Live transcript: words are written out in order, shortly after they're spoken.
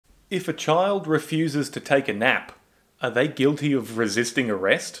If a child refuses to take a nap, are they guilty of resisting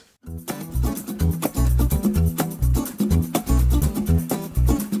arrest?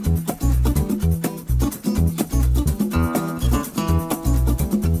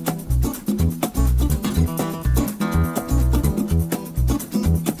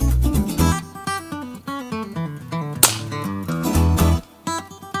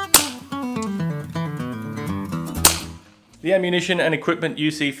 The ammunition and equipment you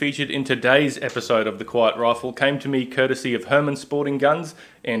see featured in today's episode of The Quiet Rifle came to me courtesy of Hermann Sporting Guns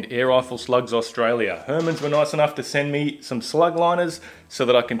and Air Rifle Slugs Australia. Hermann's were nice enough to send me some slug liners so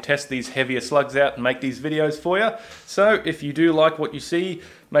that I can test these heavier slugs out and make these videos for you. So if you do like what you see,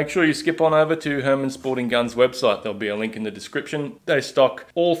 make sure you skip on over to Hermann Sporting Guns website. There'll be a link in the description. They stock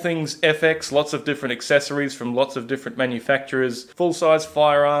all things FX, lots of different accessories from lots of different manufacturers, full-size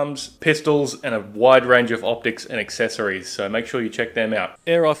firearms, pistols, and a wide range of optics and accessories. So make sure you check them out.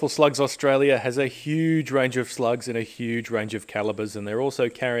 Air Rifle Slugs Australia has a huge range of slugs and a huge range of calibers, and they're also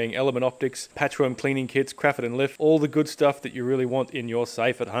carrying element optics, patchworm cleaning kits, craft and lift, all the good stuff that you really want in your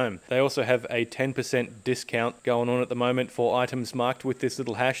safe at home. They also have a 10% discount going on at the moment for items marked with this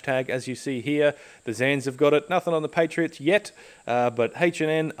little hashtag, as you see here. The Zans have got it, nothing on the Patriots yet, but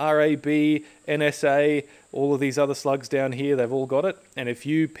H&N, RAB, NSA, all of these other slugs down here, they've all got it. And if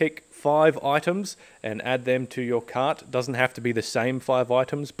you pick 5 items and add them to your cart, it doesn't have to be the same 5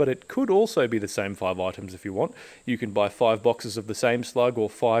 items, but it could also be the same 5 items if you want. You can buy 5 boxes of the same slug or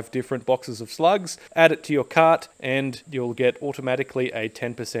 5 different boxes of slugs, add it to your cart, and you'll get automatically a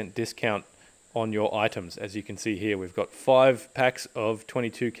 10% discount on your items. As you can see here, we've got 5 packs of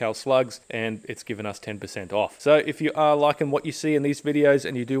 22 cal slugs and it's given us 10% off. So if you are liking what you see in these videos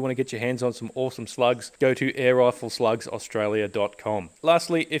and you do want to get your hands on some awesome slugs, go to airrifleslugaustralia.com.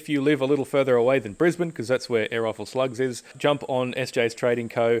 Lastly, if you live a little further away than Brisbane, because that's where Air Rifle Slugs is, jump on SJs Trading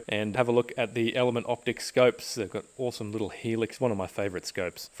Co. and have a look at the Element Optic scopes. They've got awesome little helix, one of my favorite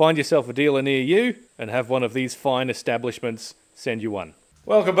scopes. Find yourself a dealer near you and have one of these fine establishments send you one.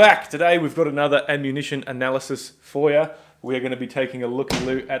 Welcome back. Today we've got another ammunition analysis for you. We're going to be taking a look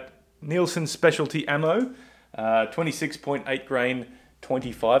at Nielsen Specialty Ammo, 26.8 grain,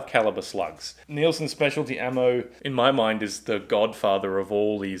 25 caliber slugs. Nielsen Specialty Ammo, in my mind, is the godfather of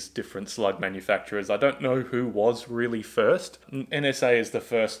all these different slug manufacturers. I don't know who was really first. NSA is the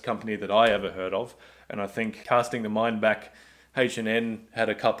first company that I ever heard of, and I think casting the mind back, H&N had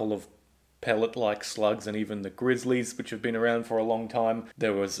a couple of pellet-like slugs, and even the Grizzlies, which have been around for a long time.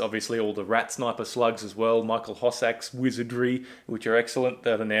 There was obviously all the Rat Sniper slugs as well, Michael Hossack's Wizardry, which are excellent,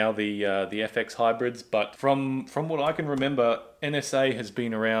 that are now the FX hybrids. But from what I can remember, NSA has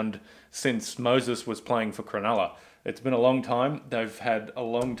been around since Moses was playing for Cronulla. It's been a long time. They've had a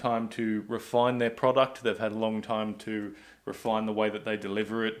long time to refine their product. They've had a long time to refine the way that they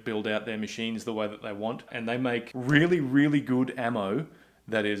deliver it, build out their machines the way that they want. And they make really, really good ammo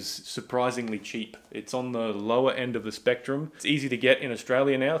that is surprisingly cheap. It's on the lower end of the spectrum. It's easy to get in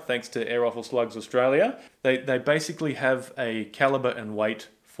Australia now, thanks to Air Rifle Slugs Australia. They basically have a caliber and weight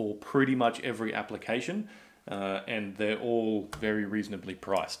for pretty much every application, and they're all very reasonably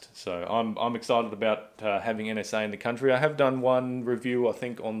priced. So I'm excited about having NSA in the country. I have done one review, I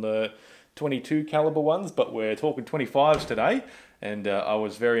think, on the 22 caliber ones, but we're talking 25s today. And I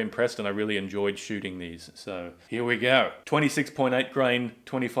was very impressed and I really enjoyed shooting these. So here we go. 26.8 grain,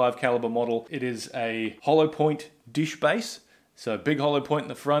 25 caliber model. It is a hollow point dish base. So big hollow point in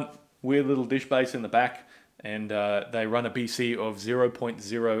the front, weird little dish base in the back. And they run a BC of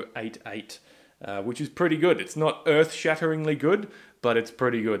 0.088, which is pretty good. It's not earth-shatteringly good, but it's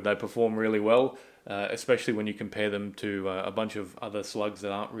pretty good. They perform really well. Especially when you compare them to a bunch of other slugs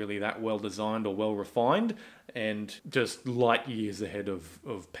that aren't really that well designed or well refined, and just light years ahead of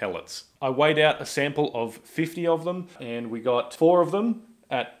pellets. I weighed out a sample of 50 of them, and we got 4 of them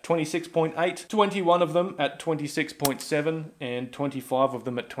at 26.8, 21 of them at 26.7, and 25 of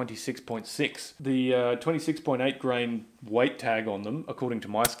them at 26.6. The 26.8 grain weight tag on them, according to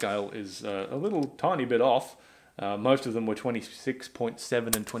my scale, is a little tiny bit off. Most of them were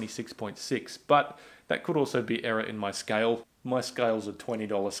 26.7 and 26.6, but that could also be error in my scale. My scale's a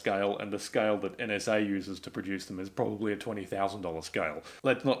 $20 scale, and the scale that NSA uses to produce them is probably a $20,000 scale.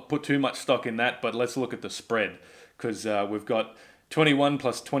 Let's not put too much stock in that, but let's look at the spread, because we've got 21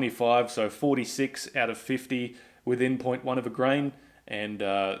 plus 25, so 46 out of 50 within 0.1 of a grain, and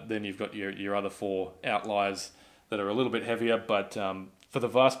then you've got your other 4 outliers that are a little bit heavier, but for the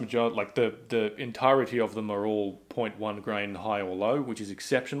vast majority, like the entirety of them are all 0.1 grain high or low, which is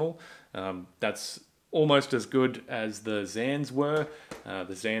exceptional. That's almost as good as the Zans were.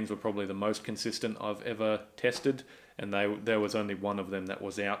 The Zans were probably the most consistent I've ever tested, and there was only one of them that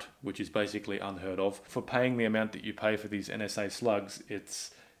was out, which is basically unheard of. For paying the amount that you pay for these NSA slugs,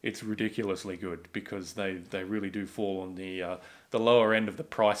 it's ridiculously good, because they really do fall on the lower end of the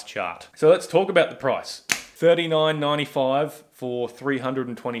price chart. So let's talk about the price. $39.95 for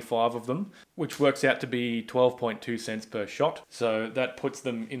 325 of them, which works out to be 12.2 cents per shot. So that puts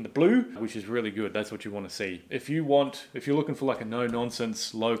them in the blue, which is really good. That's what you want to see. If you're looking for like a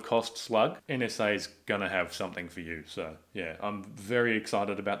no-nonsense, low-cost slug, NSA is gonna have something for you. So yeah, I'm very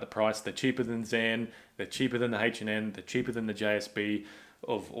excited about the price. They're cheaper than Zan, they're cheaper than the H&N, they're cheaper than the JSB,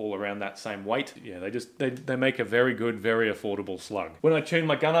 of all around that same weight. Yeah, they make a very good, very affordable slug. When I tuned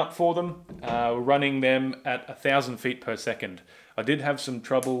my gun up for them, running them at 1,000 feet per second. I did have some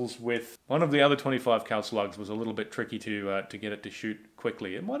troubles with one of the other 25 cal slugs. Was a little bit tricky to get it to shoot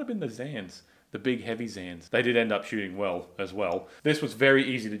quickly. It might have been the Zans, the big heavy Zans. They did end up shooting well as well. This was very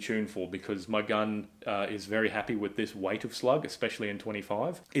easy to tune for, because my gun is very happy with this weight of slug, especially in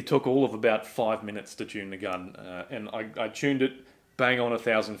 25. It took all of about 5 minutes to tune the gun, and I tuned it bang on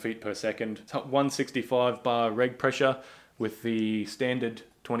 1,000 feet per second. 165 bar reg pressure with the standard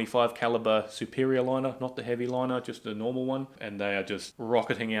 25 caliber superior liner, not the heavy liner, just the normal one. And they are just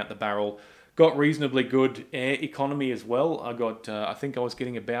rocketing out the barrel. Got reasonably good air economy as well. I got, I think I was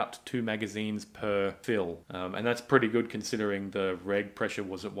getting about 2 magazines per fill. And that's pretty good considering the reg pressure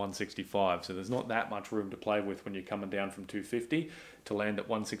was at 165. So there's not that much room to play with when you're coming down from 250 to land at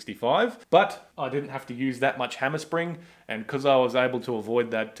 165. But I didn't have to use that much hammer spring. And because I was able to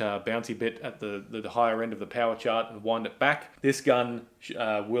avoid that bouncy bit at the higher end of the power chart and wind it back, this gun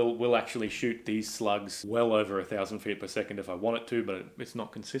will actually shoot these slugs well over 1,000 feet per second if I want it to, but it's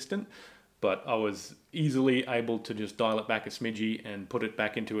not consistent. But I was easily able to just dial it back a smidgy and put it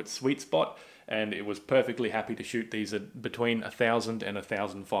back into its sweet spot, and it was perfectly happy to shoot these at between 1,000 and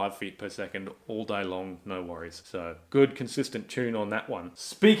 1,005 feet per second all day long, no worries. So good consistent tune on that one.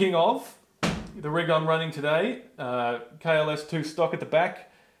 Speaking of the rig I'm running today, KLS2 stock at the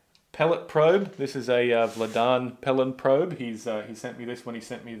back, pellet probe. This is a Vladan pellet probe. He sent me this when he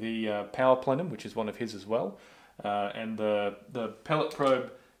sent me the power plenum, which is one of his as well. And the pellet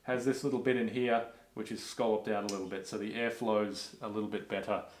probe has this little bit in here which is scalloped out a little bit, so the air flows a little bit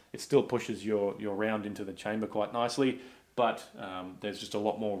better. It still pushes your round into the chamber quite nicely, but there's just a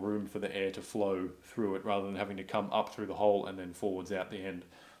lot more room for the air to flow through it rather than having to come up through the hole and then forwards out the end.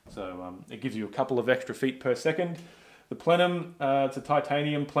 So it gives you a couple of extra feet per second. The plenum, it's a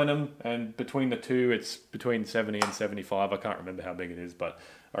titanium plenum, and between the two it's between 70 and 75. I can't remember how big it is, but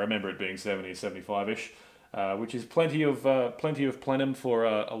I remember it being 70, 75-ish. Which is plenty of plenum for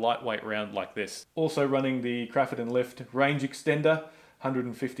a lightweight round like this. Also running the Craft and Lift range extender,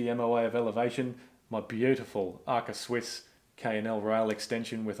 150 MOA of elevation. My beautiful Arca Swiss K&L rail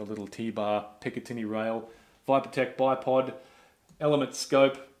extension with a little T-bar Picatinny rail, Vipertech bipod, Element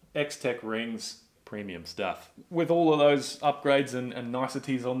scope, X-Tech rings, premium stuff. With all of those upgrades and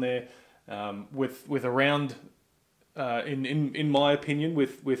niceties on there, with around, in my opinion,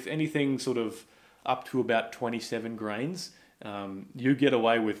 with anything sort of up to about 27 grains, you get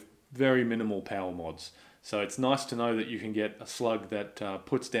away with very minimal power mods. So it's nice to know that you can get a slug that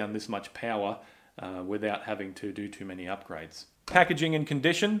puts down this much power without having to do too many upgrades. Packaging and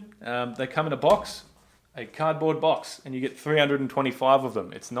condition, they come in a box, a cardboard box, and you get 325 of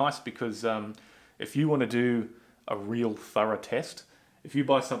them. It's nice because if you want to do a real thorough test, if you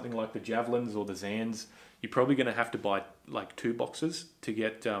buy something like the Javelins or the Zans, you're probably going to have to buy like 2 boxes to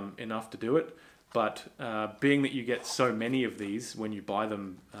get enough to do it. But being that you get so many of these when you buy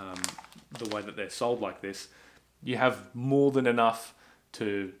them the way that they're sold like this, you have more than enough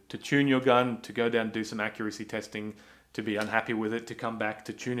to tune your gun, to go down and do some accuracy testing, to be unhappy with it, to come back,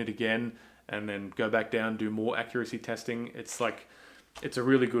 to tune it again, and then go back down, do more accuracy testing. It's a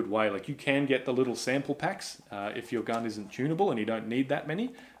really good way. Like, you can get the little sample packs if your gun isn't tunable and you don't need that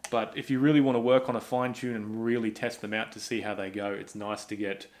many. But if you really want to work on a fine tune and really test them out to see how they go, it's nice to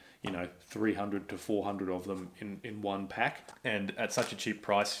get, 300 to 400 of them in one pack. And at such a cheap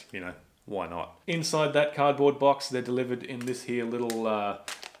price, why not? Inside that cardboard box, they're delivered in this here little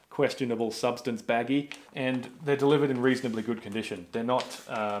questionable substance baggie, and they're delivered in reasonably good condition. They're not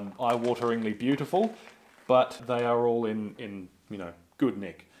eye-wateringly beautiful, but they are all in good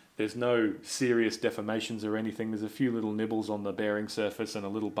nick. There's no serious deformations or anything. There's a few little nibbles on the bearing surface and a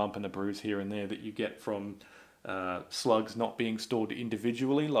little bump and a bruise here and there that you get from slugs not being stored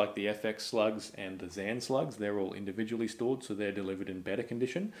individually, like the FX slugs and the Zan slugs. They're all individually stored, so they're delivered in better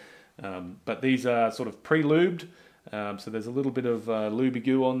condition. But these are sort of pre-lubed, so there's a little bit of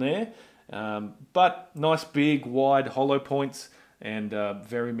looby-goo on there. But nice big wide hollow points. and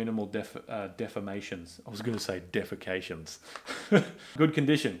very minimal deformations. I was going to say defecations. Good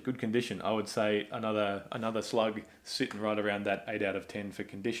condition. I would say another slug sitting right around that 8 out of 10 for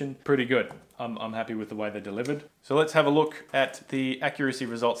condition. Pretty good. I'm happy with the way they delivered. So let's have a look at the accuracy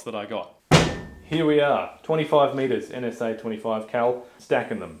results that I got. Here we are, 25 meters, NSA 25 cal,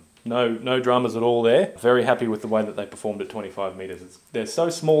 stacking them. No dramas at all there. Very happy with the way that they performed at 25 meters. They're so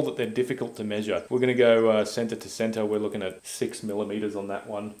small that they're difficult to measure. We're going to go center to center. We're looking at 6 millimeters on that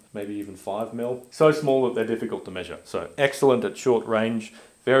one, maybe even 5 mil. So small that they're difficult to measure. So excellent at short range,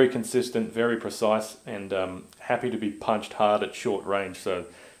 very consistent, very precise, and happy to be punched hard at short range. So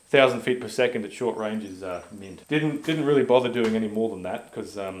 1,000 feet per second at short range is mint. Didn't really bother doing any more than that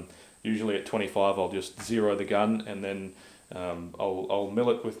because usually at 25 I'll just zero the gun and then I'll mill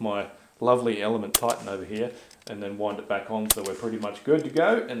it with my lovely Element Titan over here and then wind it back on so we're pretty much good to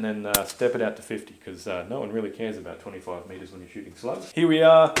go, and then step it out to 50 because no one really cares about 25 meters when you're shooting slugs. Here we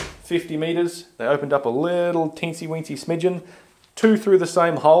are, 50 meters. They opened up a little teensy weensy smidgen. 2 through the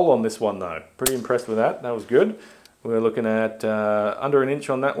same hole on this one though. Pretty impressed with that. That was good. We're looking at under an inch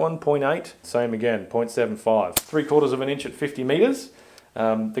on that one, 0.8. Same again, 0.75. 3/4 of an inch at 50 meters.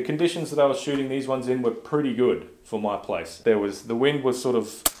 The conditions that I was shooting these ones in were pretty good for my place. The wind was sort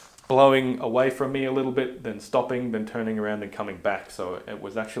of blowing away from me a little bit, then stopping, then turning around and coming back. So it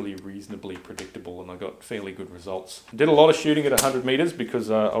was actually reasonably predictable and I got fairly good results. Did a lot of shooting at 100 meters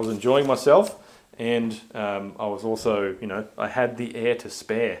because I was enjoying myself, and I was also, I had the air to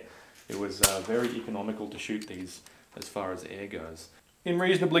spare. It was very economical to shoot these as far as air goes. In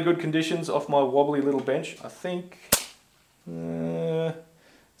reasonably good conditions off my wobbly little bench, I think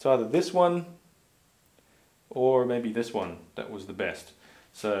it's either this one or maybe this one that was the best.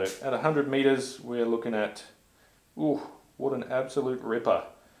 So at 100 meters we're looking at, ooh, what an absolute ripper.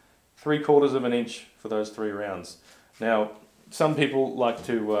 3/4 of an inch for those 3 rounds. Now some people like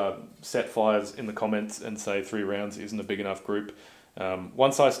to set fires in the comments and say 3 rounds isn't a big enough group.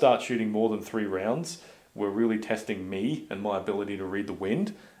 Once I start shooting more than 3 rounds, we're really testing me and my ability to read the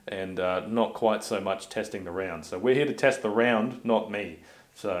wind, and not quite so much testing the round. So we're here to test the round, not me.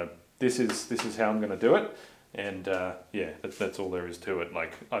 So this is how I'm going to do it, and yeah, that's all there is to it.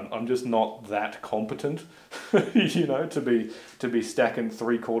 Like I'm just not that competent, to be stacking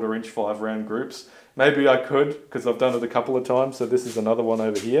 3/4 inch 5 round groups. Maybe I could because I've done it a couple of times. So this is another one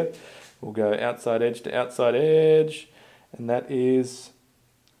over here. We'll go outside edge to outside edge, and that is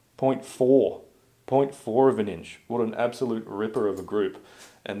 0.4. 0.4 of an inch. What an absolute ripper of a group.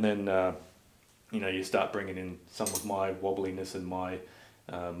 And then you start bringing in some of my wobbliness and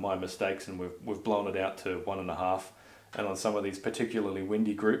my mistakes, and we've blown it out to 1.5. And on some of these particularly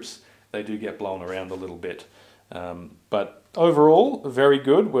windy groups, they do get blown around a little bit. But overall, very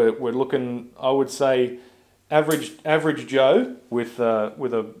good. We're looking, I would say, average Joe with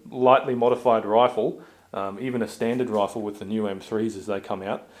a lightly modified rifle, even a standard rifle with the new M3s as they come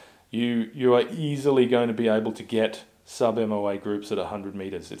out. You are easily going to be able to get sub-MOA groups at 100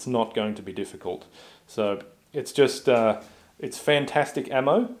 meters. It's not going to be difficult. So it's just, it's fantastic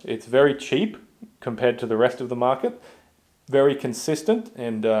ammo. It's very cheap compared to the rest of the market. Very consistent,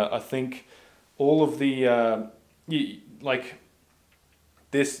 and I think all of the,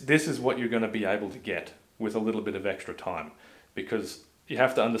 this is what you're going to be able to get with a little bit of extra time, because you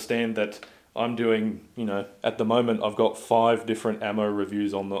have to understand that I'm doing, at the moment I've got 5 different ammo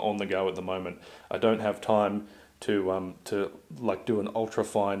reviews on the go at the moment. I don't have time to do an ultra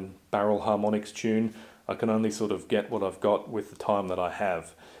fine barrel harmonics tune. I can only sort of get what I've got with the time that I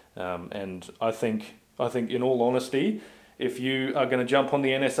have, and I think in all honesty, if you are going to jump on the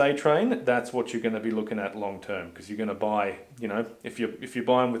NSA train, that's what you're going to be looking at long term, because you're going to buy, if you're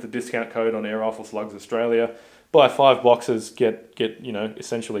buying with a discount code on Air Rifle Slugs Australia, buy 5 boxes, get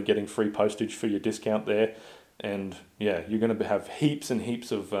essentially getting free postage for your discount there, and yeah, you're going to have heaps and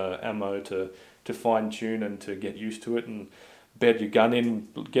heaps of ammo to fine tune and to get used to it, and bed your gun in,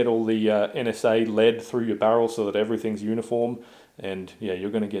 get all the NSA lead through your barrel so that everything's uniform, and yeah,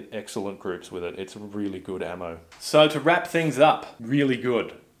 you're going to get excellent groups with it. It's really good ammo. So to wrap things up, really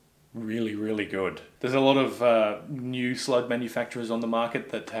good. Really good. There's a lot of new slug manufacturers on the market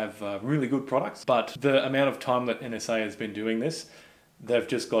that have really good products, but the amount of time that NSA has been doing this, they've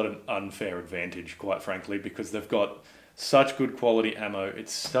just got an unfair advantage, quite frankly, because they've got such good quality ammo.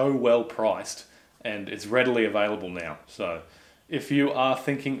 It's so well priced and it's readily available now. So if you are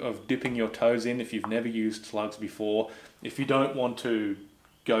thinking of dipping your toes in, if you've never used slugs before, if you don't want to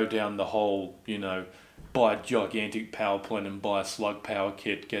go down the whole, buy a gigantic power plant and buy a slug power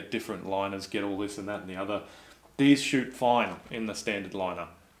kit, get different liners, get all this and that and the other, these shoot fine in the standard liner.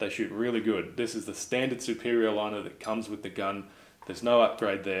 They shoot really good. This is the standard superior liner that comes with the gun. There's no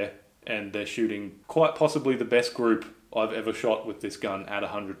upgrade there, and they're shooting quite possibly the best group I've ever shot with this gun at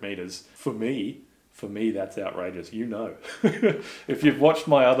 100 meters. For me, that's outrageous. You know, if you've watched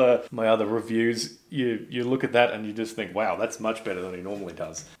my other reviews, you look at that and you just think, wow, that's much better than he normally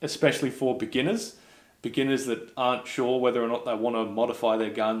does. Especially for beginners that aren't sure whether or not they want to modify their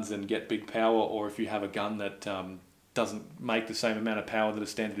guns and get big power, or if you have a gun that doesn't make the same amount of power that a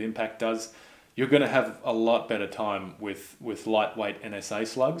standard impact does. You're going to have a lot better time with lightweight NSA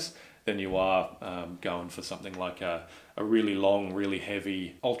slugs than you are going for something like a really long, really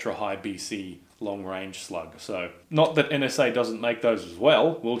heavy, ultra-high BC long-range slug. So not that NSA doesn't make those as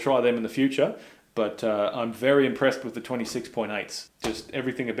well. We'll try them in the future. But I'm very impressed with the 26.8s. Just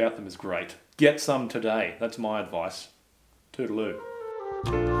everything about them is great. Get some today. That's my advice. Toodaloo.